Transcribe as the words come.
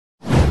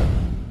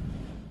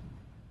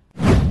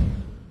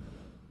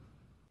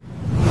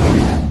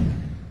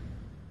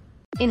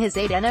In his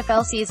 8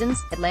 NFL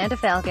seasons, Atlanta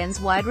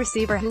Falcons wide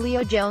receiver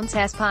Julio Jones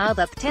has piled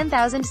up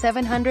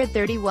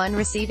 10,731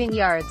 receiving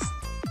yards.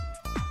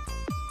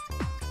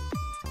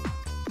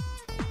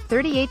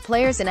 38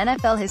 players in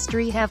NFL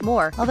history have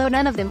more, although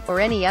none of them, or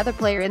any other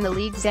player in the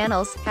league's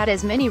annals, had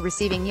as many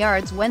receiving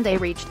yards when they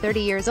reached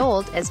 30 years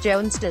old as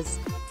Jones does.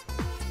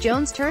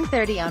 Jones turned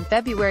 30 on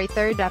February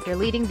 3 after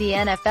leading the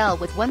NFL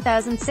with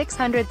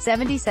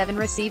 1,677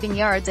 receiving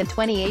yards in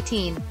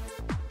 2018.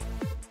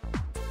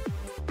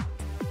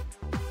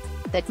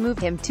 That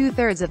moved him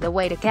two-thirds of the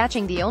way to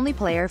catching the only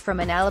player from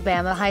an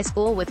Alabama high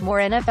school with more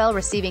NFL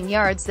receiving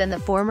yards than the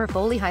former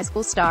Foley High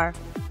School star.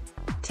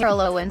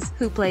 Terrell Owens,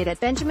 who played at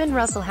Benjamin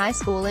Russell High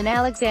School in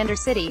Alexander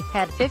City,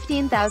 had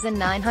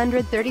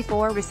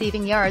 15,934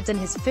 receiving yards in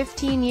his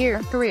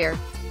 15-year career.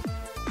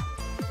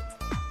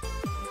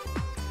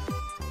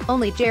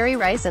 Only Jerry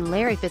Rice and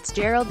Larry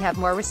Fitzgerald have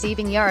more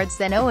receiving yards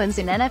than Owens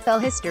in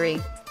NFL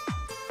history.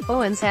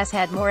 Owens has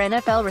had more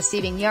NFL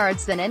receiving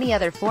yards than any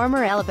other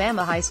former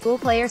Alabama high school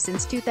player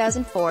since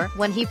 2004,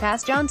 when he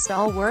passed John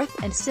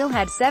Stallworth, and still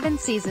had 7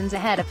 seasons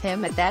ahead of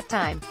him at that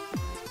time.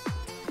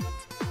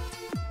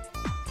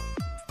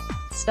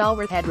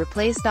 Stallworth had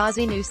replaced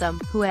Ozzie Newsome,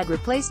 who had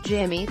replaced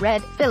Jimmy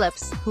 "Red"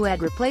 Phillips, who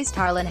had replaced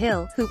Harlan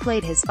Hill, who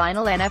played his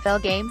final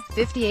NFL game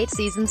 58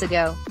 seasons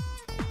ago.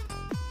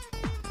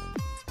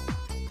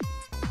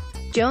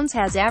 Jones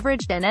has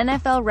averaged an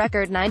NFL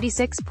record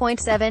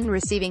 96.7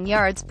 receiving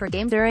yards per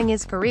game during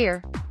his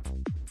career.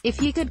 If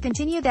he could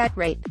continue that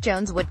rate,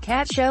 Jones would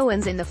catch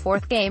Owens in the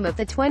 4th game of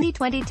the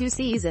 2022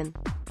 season.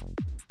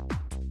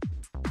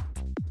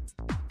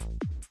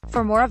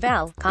 For more of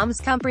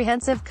Al.com's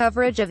comprehensive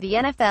coverage of the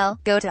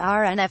NFL, go to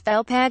our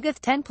NFL Pag of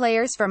 10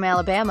 players from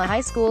Alabama high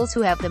schools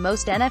who have the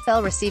most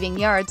NFL receiving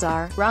yards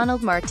are: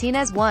 Ronald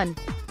Martinez 1.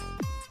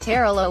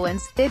 Terrell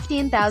Owens,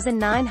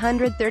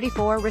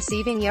 15,934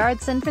 receiving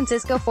yards. San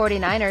Francisco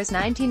 49ers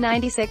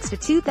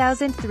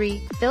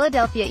 1996–2003,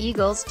 Philadelphia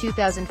Eagles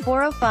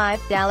 2004–05,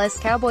 Dallas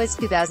Cowboys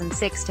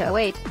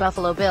 2006–08,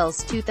 Buffalo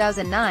Bills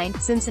 2009,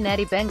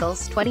 Cincinnati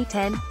Bengals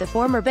 2010. The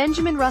former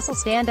Benjamin Russell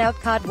standout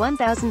caught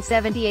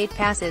 1,078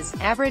 passes,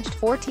 averaged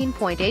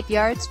 14.8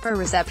 yards per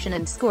reception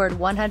and scored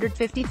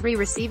 153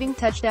 receiving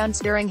touchdowns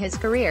during his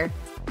career.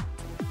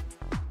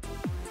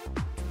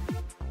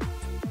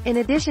 In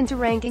addition to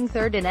ranking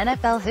 3rd in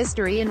NFL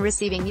history in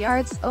receiving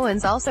yards,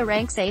 Owens also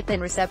ranks 8th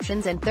in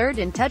receptions and 3rd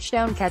in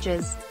touchdown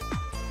catches.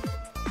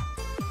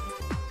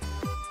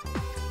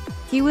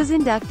 He was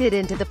inducted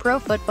into the Pro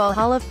Football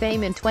Hall of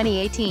Fame in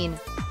 2018.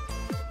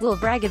 Will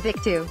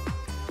Bragovic 2.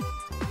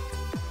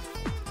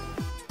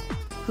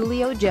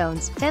 Julio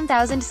Jones,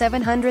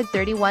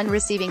 10,731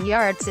 receiving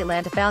yards.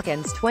 Atlanta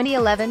Falcons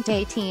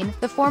 2011–18,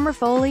 the former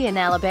Foley and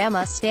Alabama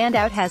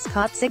standout has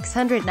caught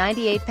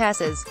 698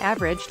 passes,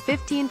 averaged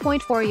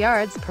 15.4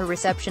 yards per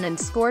reception and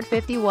scored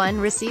 51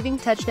 receiving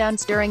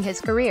touchdowns during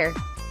his career.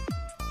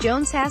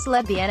 Jones has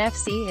led the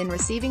NFC in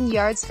receiving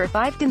yards for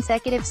 5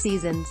 consecutive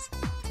seasons.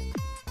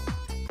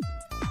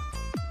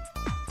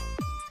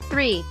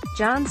 3.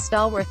 John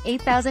Stallworth,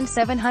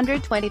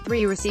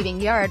 8,723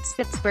 receiving yards.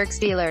 Pittsburgh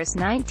Steelers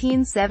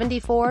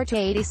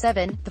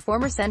 1974–87, the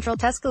former Central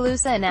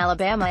Tuscaloosa and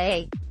Alabama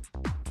A.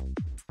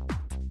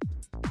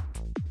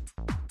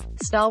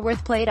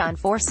 Stallworth played on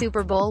 4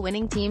 Super Bowl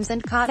winning teams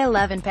and caught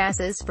 11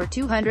 passes for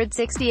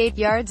 268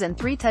 yards and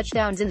 3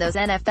 touchdowns in those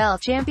NFL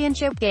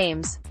championship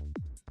games.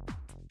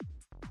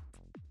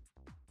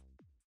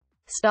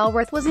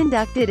 Stallworth was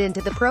inducted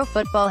into the Pro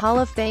Football Hall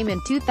of Fame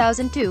in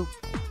 2002.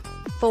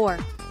 4.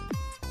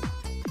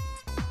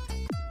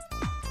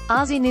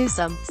 Ozzie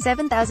Newsome,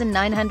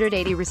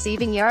 7,980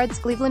 receiving yards.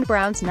 Cleveland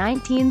Browns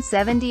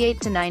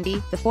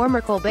 1978–90, the former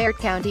Colbert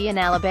County and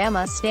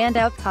Alabama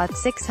standout caught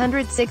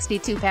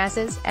 662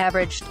 passes,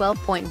 averaged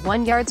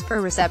 12.1 yards per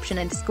reception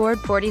and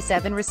scored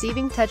 47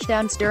 receiving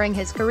touchdowns during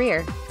his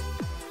career.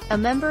 A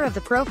member of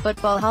the Pro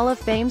Football Hall of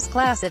Fame's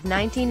class of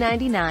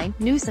 1999,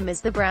 Newsome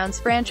is the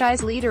Browns'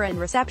 franchise leader in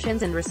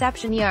receptions and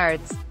reception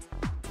yards.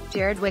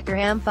 Jared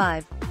Wickerham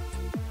 5.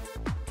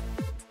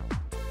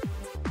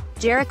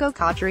 Jericho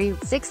Cotchery,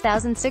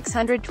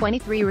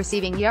 6,623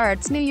 receiving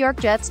yards. New York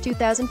Jets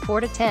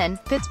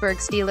 2004–10, Pittsburgh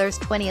Steelers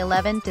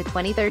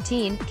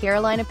 2011–2013,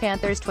 Carolina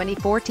Panthers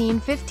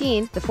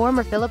 2014–15, the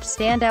former Phillips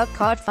standout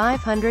caught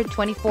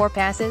 524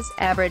 passes,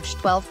 averaged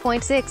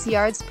 12.6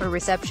 yards per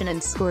reception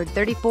and scored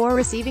 34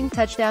 receiving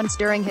touchdowns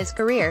during his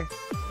career.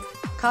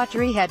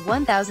 Cotchery had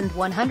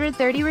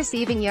 1,130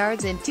 receiving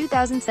yards in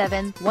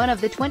 2007, one of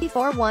the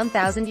 24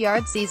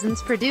 1,000-yard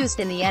seasons produced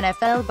in the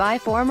NFL by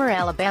former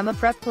Alabama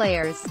prep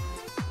players.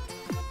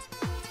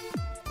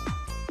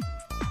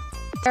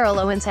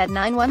 Terrell Owens had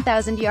 9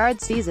 1,000-yard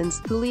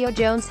seasons, Julio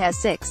Jones has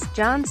 6,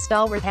 John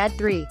Stallworth had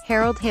 3,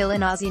 Harold Hill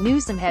and Ozzie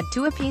Newsome had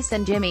 2 apiece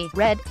and Jimmy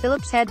 "Red"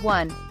 Phillips had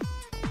 1.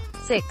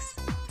 6.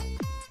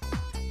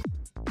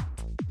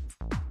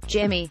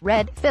 Jimmy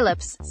 "Red"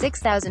 Phillips,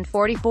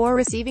 6,044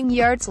 receiving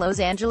yards. Los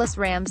Angeles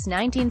Rams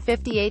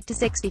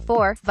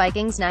 1958-64,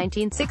 Vikings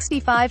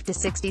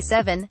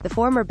 1965-67. The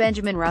former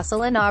Benjamin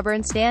Russell and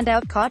Auburn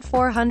standout caught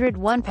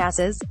 401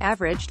 passes,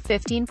 averaged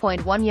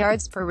 15.1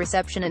 yards per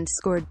reception and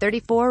scored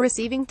 34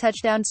 receiving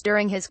touchdowns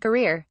during his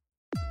career.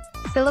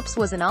 Phillips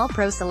was an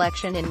All-Pro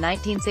selection in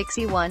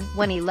 1961,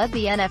 when he led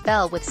the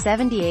NFL with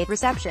 78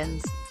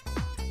 receptions.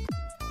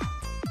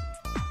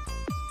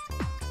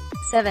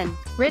 7.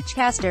 Rich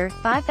Castor,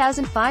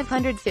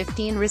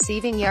 5,515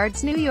 receiving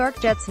yards. New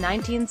York Jets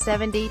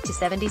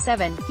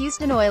 1970-77,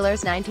 Houston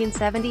Oilers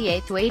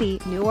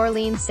 1978-80, New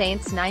Orleans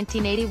Saints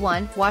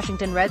 1981,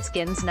 Washington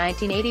Redskins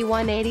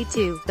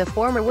 1981-82. The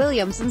former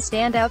Williamson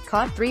standout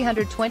caught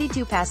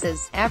 322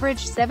 passes,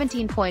 averaged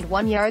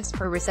 17.1 yards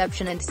per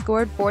reception and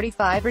scored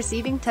 45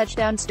 receiving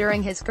touchdowns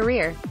during his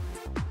career.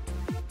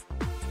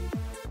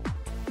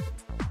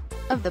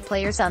 Of the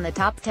players on the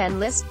top 10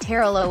 list,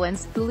 Terrell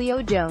Owens,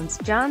 Julio Jones,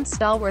 John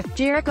Stallworth,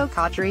 Jericho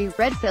Cotchery,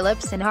 Red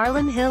Phillips and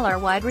Harlan Hill are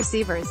wide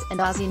receivers,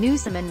 and Ozzie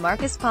Newsome and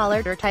Marcus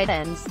Pollard are tight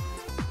ends.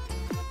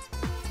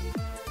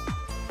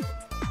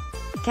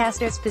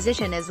 Castor's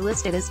position is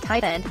listed as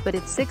tight end, but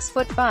at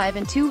 6'5"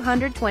 and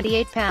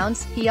 228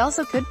 pounds, he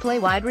also could play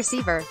wide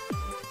receiver.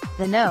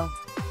 The No.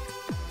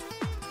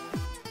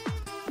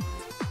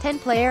 10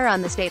 player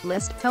on the state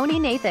list, Tony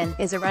Nathan,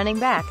 is a running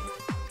back.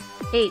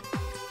 8.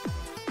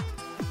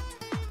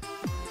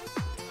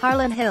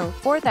 Harlan Hill,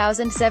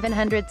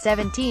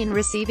 4,717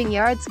 receiving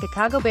yards.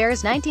 Chicago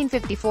Bears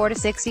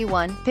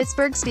 1954-61,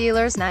 Pittsburgh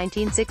Steelers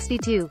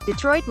 1962,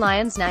 Detroit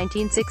Lions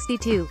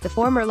 1962. The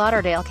former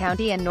Lauderdale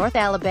County and North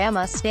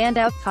Alabama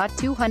standout caught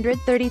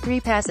 233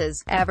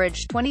 passes,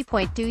 averaged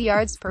 20.2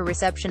 yards per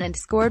reception and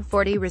scored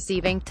 40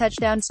 receiving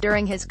touchdowns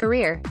during his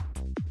career.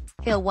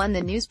 Hill won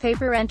the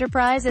Newspaper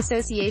Enterprise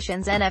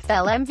Association's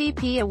NFL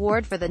MVP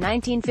award for the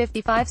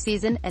 1955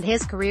 season, and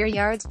his career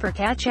yards per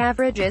catch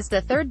average is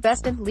the third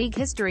best in league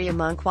history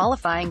among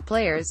qualifying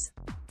players.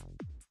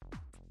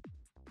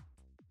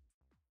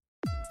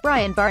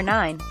 Brian Barr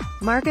 9.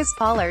 Marcus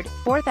Pollard,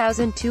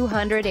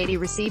 4,280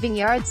 receiving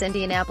yards.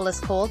 Indianapolis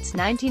Colts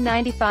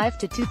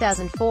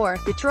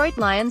 1995-2004, Detroit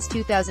Lions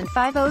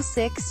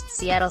 2005-06,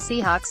 Seattle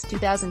Seahawks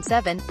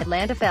 2007,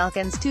 Atlanta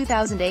Falcons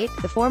 2008.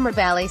 The former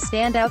Valley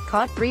standout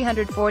caught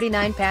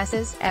 349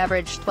 passes,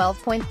 averaged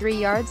 12.3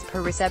 yards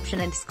per reception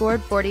and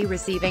scored 40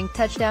 receiving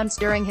touchdowns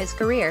during his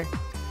career.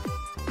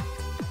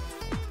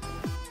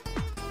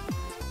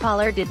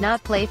 Pollard did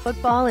not play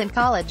football in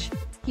college.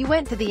 He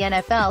went to the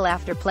NFL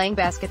after playing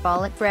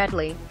basketball at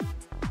Bradley.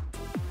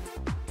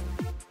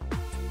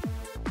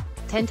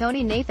 10.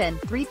 Tony Nathan,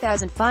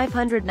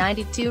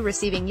 3,592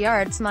 receiving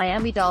yards.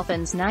 Miami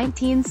Dolphins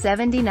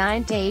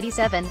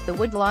 1979-87, the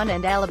Woodlawn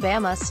and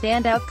Alabama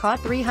standout caught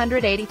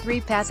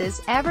 383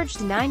 passes, averaged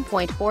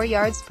 9.4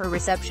 yards per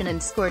reception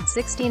and scored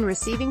 16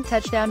 receiving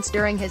touchdowns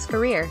during his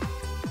career.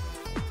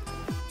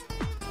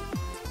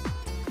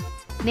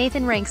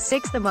 Nathan ranks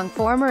 6th among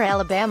former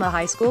Alabama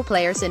high school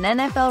players in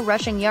NFL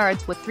rushing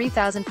yards with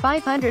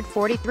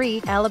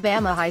 3,543.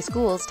 Alabama High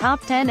School's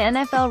top 10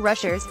 NFL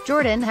rushers.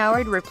 Jordan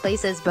Howard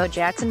replaces Bo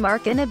Jackson.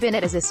 Mark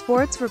Innabinet is a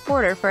sports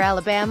reporter for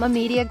Alabama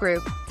Media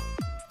Group.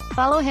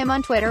 Follow him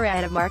on Twitter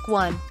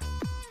 @Mark1.